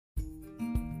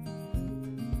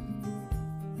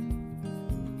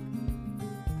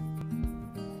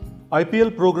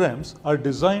IPL programs are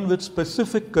designed with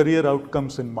specific career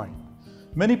outcomes in mind.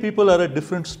 Many people are at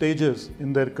different stages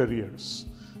in their careers.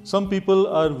 Some people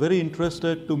are very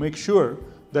interested to make sure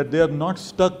that they are not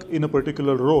stuck in a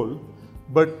particular role,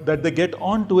 but that they get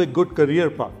on to a good career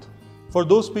path. For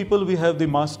those people, we have the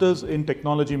Masters in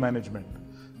Technology Management,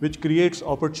 which creates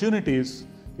opportunities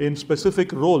in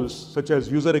specific roles such as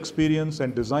user experience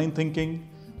and design thinking,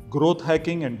 growth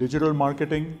hacking and digital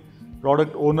marketing,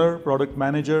 product owner, product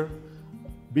manager,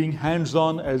 being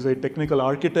hands-on as a technical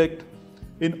architect.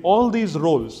 In all these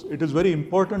roles, it is very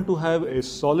important to have a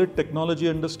solid technology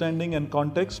understanding and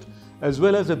context, as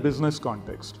well as a business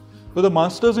context. So the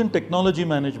Masters in Technology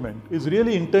Management is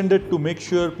really intended to make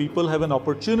sure people have an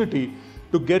opportunity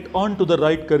to get on to the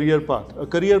right career path, a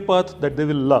career path that they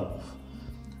will love.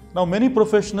 Now, many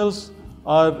professionals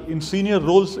are in senior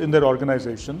roles in their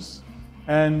organizations,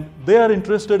 and they are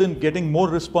interested in getting more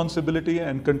responsibility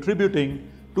and contributing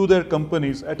to their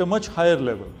companies at a much higher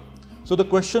level. So the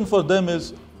question for them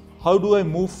is, how do I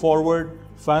move forward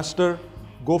faster,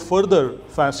 go further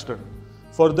faster?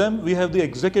 For them, we have the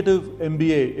Executive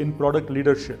MBA in Product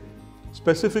Leadership,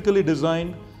 specifically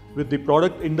designed with the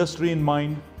product industry in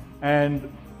mind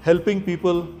and helping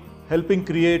people, helping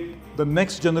create the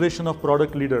next generation of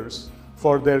product leaders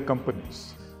for their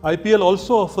companies. IPL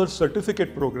also offers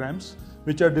certificate programs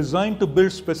which are designed to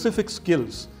build specific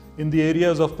skills in the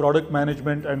areas of product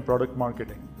management and product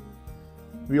marketing.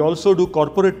 We also do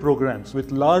corporate programs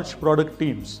with large product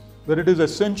teams where it is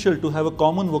essential to have a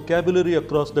common vocabulary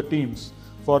across the teams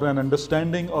for an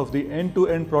understanding of the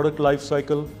end-to-end product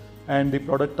lifecycle and the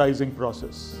productizing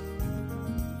process.